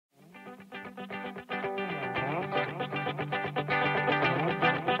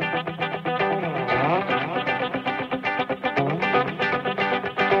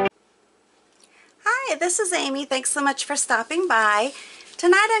this is Amy. Thanks so much for stopping by.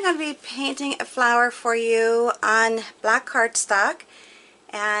 Tonight I'm going to be painting a flower for you on black cardstock,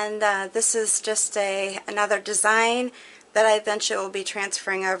 and this is just another design that I eventually will be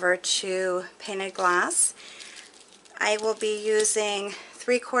transferring over to painted glass. I will be using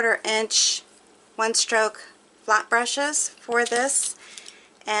 3/4 inch one-stroke flat brushes for this,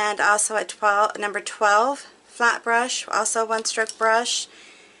 and also a number 12 flat brush, also one-stroke brush,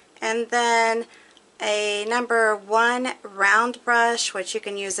 and then a number 1 round brush, which you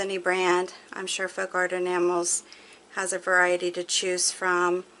can use any brand. I'm sure Folk Art Enamels has a variety to choose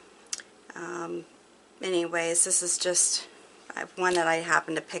from. Anyways, this is just one that I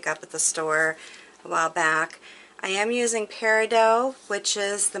happened to pick up at the store a while back. I am using Peridot, which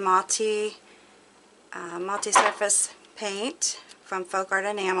is the multi-surface paint from Folk Art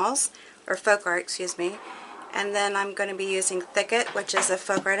Enamels, or Folk Art, excuse me. And then I'm going to be using Thicket, which is a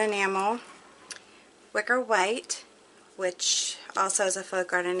Folk Art Enamel, Wicker White, which also is a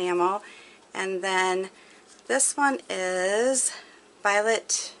Folk Art Enamel, and then this one is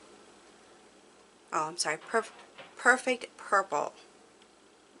Violet, oh I'm sorry, Perfect Purple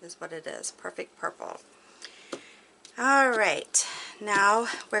is what it is, Perfect Purple. Alright, now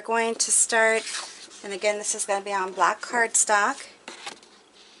we're going to start, and again this is going to be on black cardstock.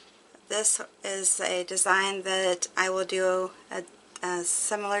 This is a design that I will do a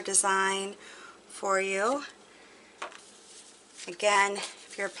similar design for you. Again,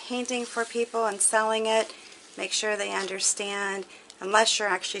 if you're painting for people and selling it, make sure they understand, unless you're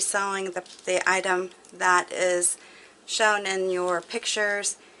actually selling the item that is shown in your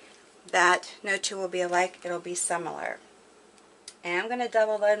pictures, that no two will be alike, it'll be similar. And I'm going to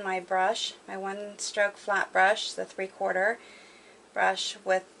double load my brush, my one-stroke flat brush, the 3/4 brush,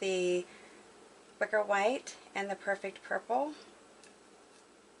 with the Wicker White and the Perfect Purple.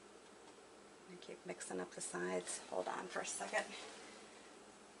 I keep mixing up the sides. Hold on for a second.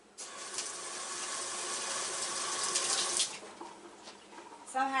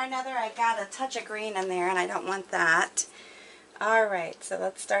 Somehow or another I got a touch of green in there and I don't want that. Alright, so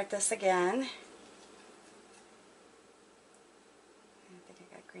let's start this again. I think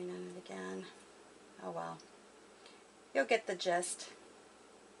I got green on it again. Oh well. You'll get the gist.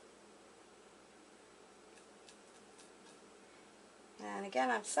 And again,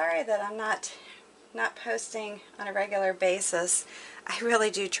 I'm sorry that I'm not posting on a regular basis. I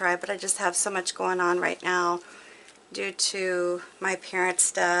really do try, but I just have so much going on right now due to my parents'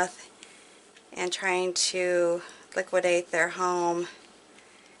 death and trying to liquidate their home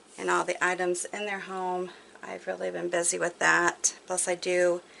and all the items in their home. I've really been busy with that. Plus I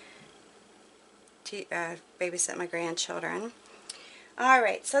do babysit my grandchildren.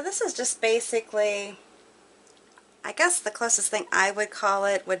 Alright, so this is just basically, I guess the closest thing I would call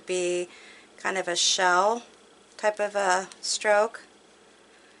it would be kind of a shell type of a stroke.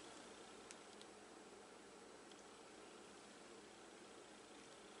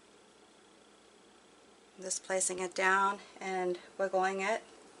 Just placing it down and wiggling it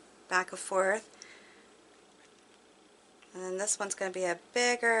back and forth. And then this one's going to be a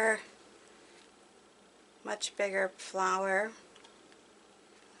bigger, much bigger flower.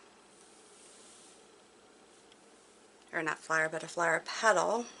 Or not flower, but a flower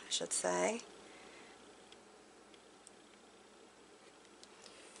petal, I should say.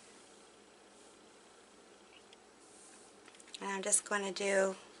 And I'm just going to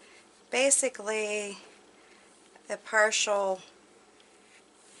do basically a partial,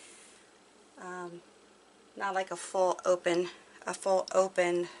 not like a full open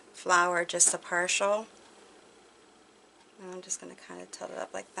flower, just a partial. And I'm just going to kind of tilt it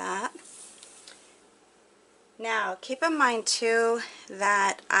up like that. Now, keep in mind too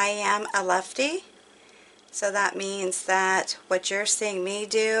that I am a lefty, so that means that what you're seeing me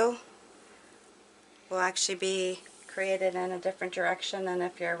do will actually be created in a different direction than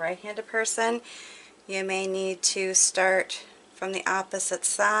if you're a right-handed person. You may need to start from the opposite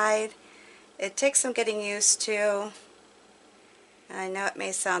side. It takes some getting used to. I know it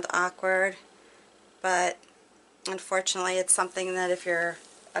may sound awkward, but unfortunately it's something that if you're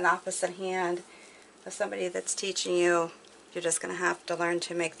an opposite hand of somebody that's teaching you, you're just going to have to learn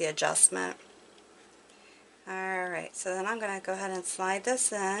to make the adjustment. Alright, so then I'm going to go ahead and slide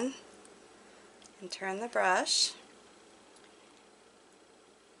this in and turn the brush.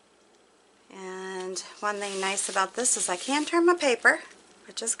 And one thing nice about this is I can turn my paper,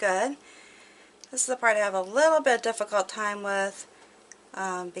 which is good. This is the part I have a little bit difficult time with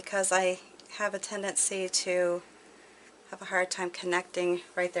because I have a tendency to have a hard time connecting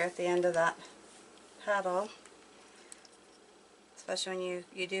right there at the end of that petal. So especially when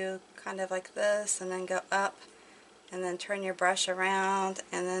you do kind of like this and then go up and then turn your brush around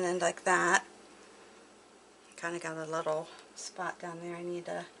and then end like that. Kind of got a little spot down there I need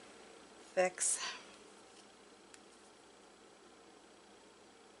to fix.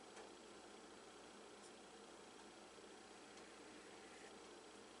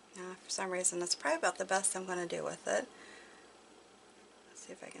 Now, for some reason, that's probably about the best I'm going to do with it. Let's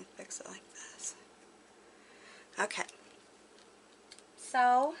see if I can fix it like this. Okay.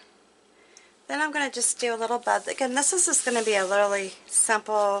 So, then I'm going to just do a little bud. Again, this is just going to be a really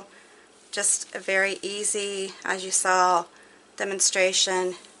simple, just a very easy, as you saw,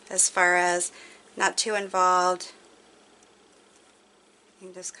 demonstration as far as not too involved. You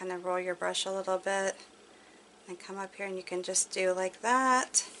can just kind of roll your brush a little bit and come up here and you can just do like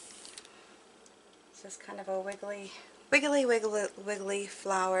that. It's just kind of a wiggly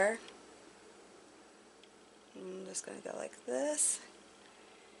flower. I'm just going to go like this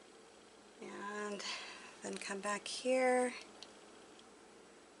and then come back here,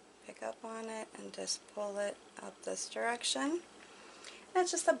 pick up on it and just pull it up this direction. And it's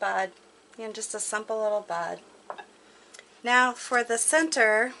just a bud, you know, just a simple little bud. Now for the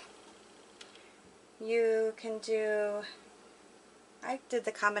center, you can do, I did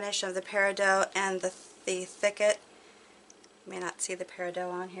the combination of the Peridot and the Thicket. You may not see the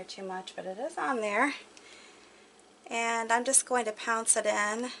Peridot on here too much, but it is on there. And I'm just going to pounce it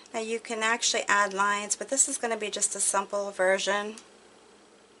in. Now you can actually add lines, but this is going to be just a simple version.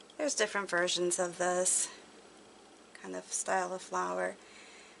 There's different versions of this kind of style of flower,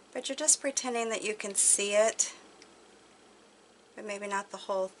 but you're just pretending that you can see it, but maybe not the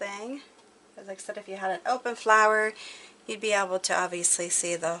whole thing. As like I said, if you had an open flower, you'd be able to obviously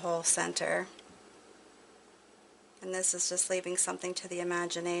see the whole center. And this is just leaving something to the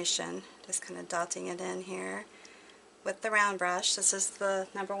imagination, just kind of dotting it in here with the round brush. This is the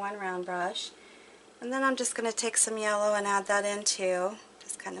 #1 round brush. And then I'm just going to take some yellow and add that in too.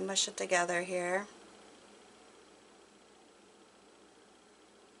 Just kind of mush it together here.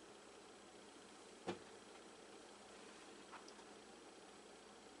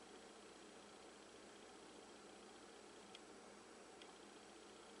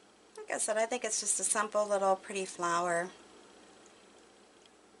 Like I said, I think it's just a simple little pretty flower.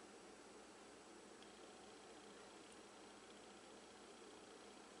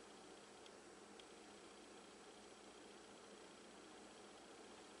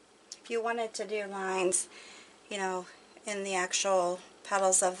 If you wanted to do lines, you know, in the actual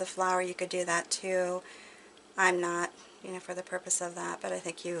petals of the flower, you could do that too. I'm not, you know, for the purpose of that, but I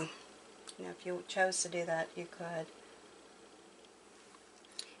think you know, if you chose to do that, you could.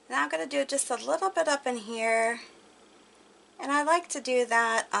 Now I'm going to do just a little bit up in here, and I like to do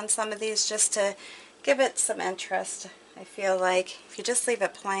that on some of these just to give it some interest. I feel like if you just leave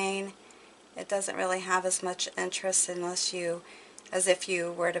it plain, it doesn't really have as much interest unless you, as if you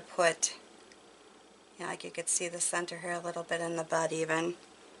were to put, you know, like you could see the center here a little bit in the bud even.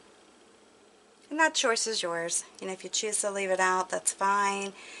 And that choice is yours. You know, if you choose to leave it out, that's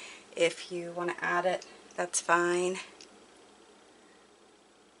fine. If you want to add it, that's fine.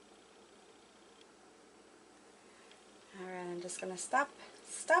 Alright, I'm just going to stop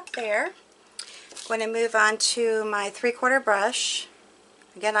there. I'm going to move on to my 3/4 brush.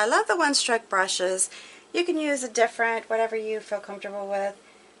 Again, I love the one-stroke brushes. You can use a different, whatever you feel comfortable with,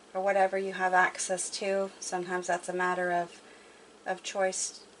 or whatever you have access to. Sometimes that's a matter of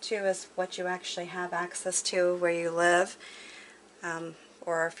choice too, is what you actually have access to where you live.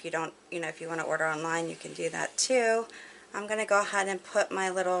 Or if you don't, you know, if you want to order online, you can do that too. I'm going to go ahead and put my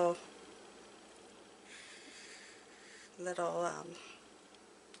little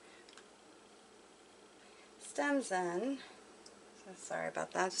stems in. So sorry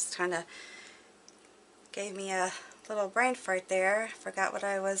about that. Just kind of gave me a little brain fart there. Forgot what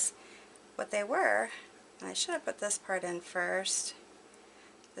they were. And I should have put this part in first.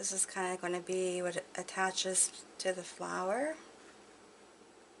 This is kind of going to be what attaches to the flower.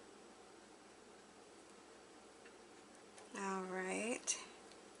 Alright.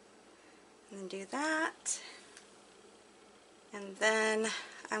 And then do that. And then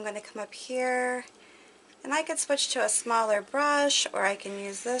I'm going to come up here, and I could switch to a smaller brush, or I can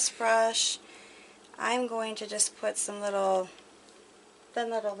use this brush. I'm going to just put some thin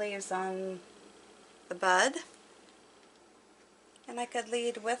little leaves on the bud. And I could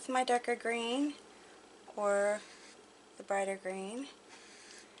lead with my darker green or the brighter green,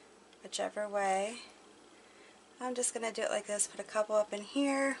 whichever way. I'm just going to do it like this, put a couple up in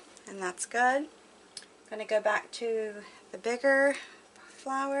here, and that's good. I'm going to go back to the bigger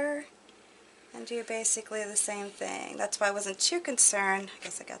flower, and do basically the same thing. That's why I wasn't too concerned. I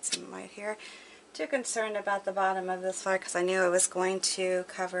guess I got some white here. Too concerned about the bottom of this flower because I knew I was going to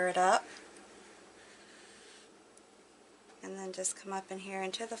cover it up. And then just come up in here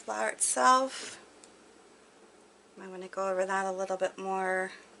into the flower itself. I want to go over that a little bit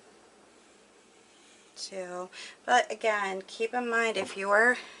more too. But again, keep in mind if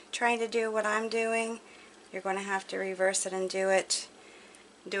you're trying to do what I'm doing, you're going to have to reverse it and do it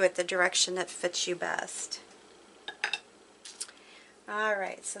the direction that fits you best.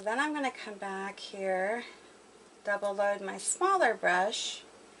 Alright, so then I'm going to come back here, double load my smaller brush,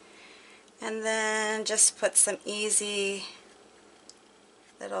 and then just put some easy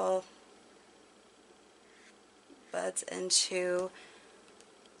little buds into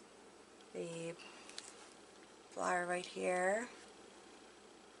the flower right here.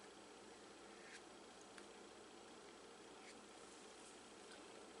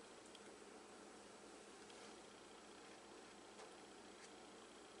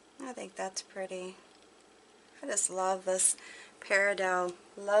 I think that's pretty. I just love this Peridot.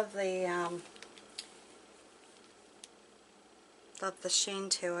 Lovely, love the sheen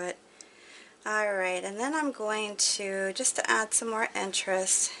to it. Alright, and then I'm going to, just to add some more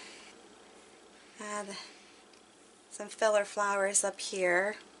interest, add some filler flowers up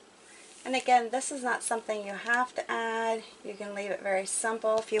here. And again, this is not something you have to add. You can leave it very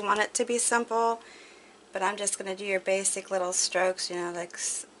simple if you want it to be simple. But I'm just going to do your basic little strokes, you know, like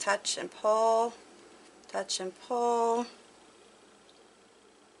touch and pull, touch and pull.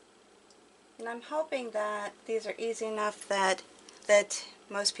 And I'm hoping that these are easy enough that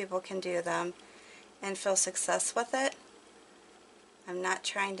most people can do them and feel success with it. I'm not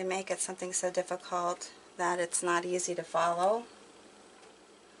trying to make it something so difficult that it's not easy to follow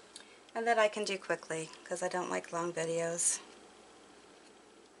and that I can do quickly, because I don't like long videos.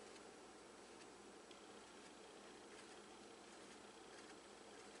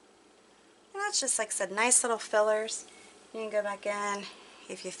 And that's just, like I said, nice little fillers. You can go back in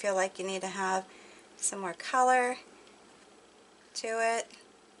if you feel like you need to have some more color to it,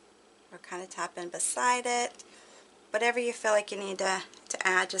 or kind of tap in beside it. Whatever you feel like you need to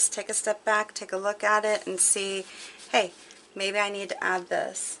add, just take a step back, take a look at it, and see, hey, maybe I need to add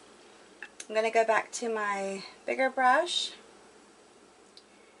this. I'm going to go back to my bigger brush,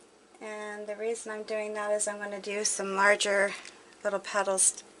 and the reason I'm doing that is I'm going to do some larger little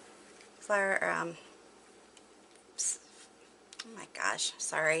petals, flower, oh my gosh,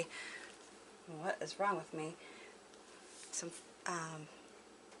 sorry, what is wrong with me? Some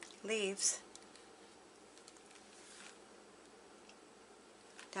leaves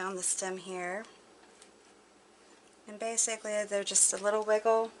down the stem here, and basically they're just a little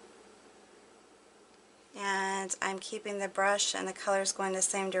wiggle, and I'm keeping the brush and the colors going the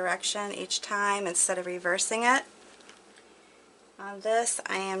same direction each time instead of reversing it. On this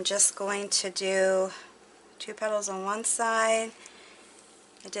I am just going to do 2 petals on one side.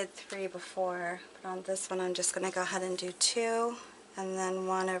 I did 3 before, but on this one I'm just going to go ahead and do 2, and then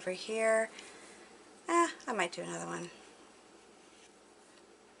 1 over here. I might do another one.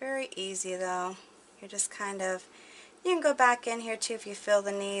 Very easy though. You're just kind of, you can go back in here too if you feel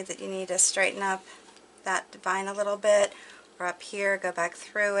the need that you need to straighten up that vine a little bit, or up here, go back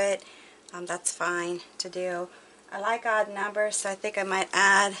through it. That's fine to do. I like odd numbers, so I think I might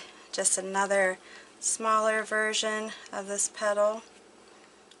add just another smaller version of this petal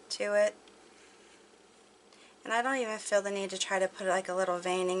to it. And I don't even feel the need to try to put like a little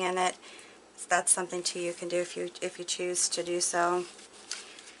veining in it. That's something too you can do if you choose to do so.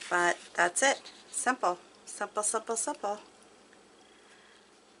 But that's it. Simple. Simple, simple, simple.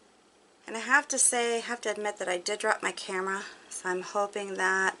 And I have to say, I have to admit that I did drop my camera, so I'm hoping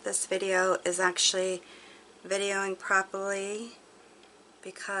that this video is actually videoing properly,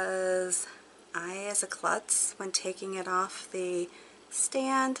 because I, as a klutz, when taking it off the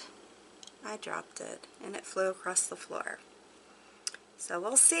stand, I dropped it and it flew across the floor. So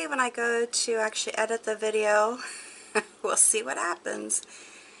we'll see when I go to actually edit the video. We'll see what happens.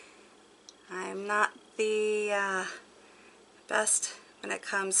 I'm not the best when it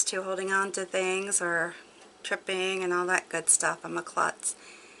comes to holding on to things or tripping and all that good stuff. I'm a klutz.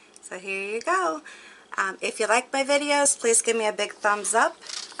 So here you go. If you like my videos, please give me a big thumbs up.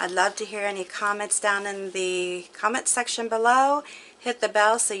 I'd love to hear any comments down in the comment section below. Hit the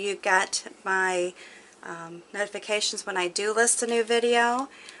bell so you get my notifications when I do list a new video.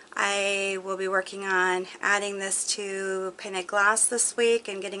 I will be working on adding this to painted glass this week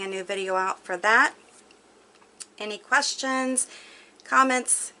and getting a new video out for that. Any questions,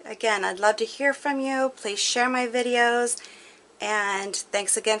 comments, again, I'd love to hear from you. Please share my videos, And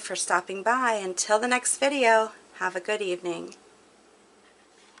thanks again for stopping by. Until the next video, have a good evening.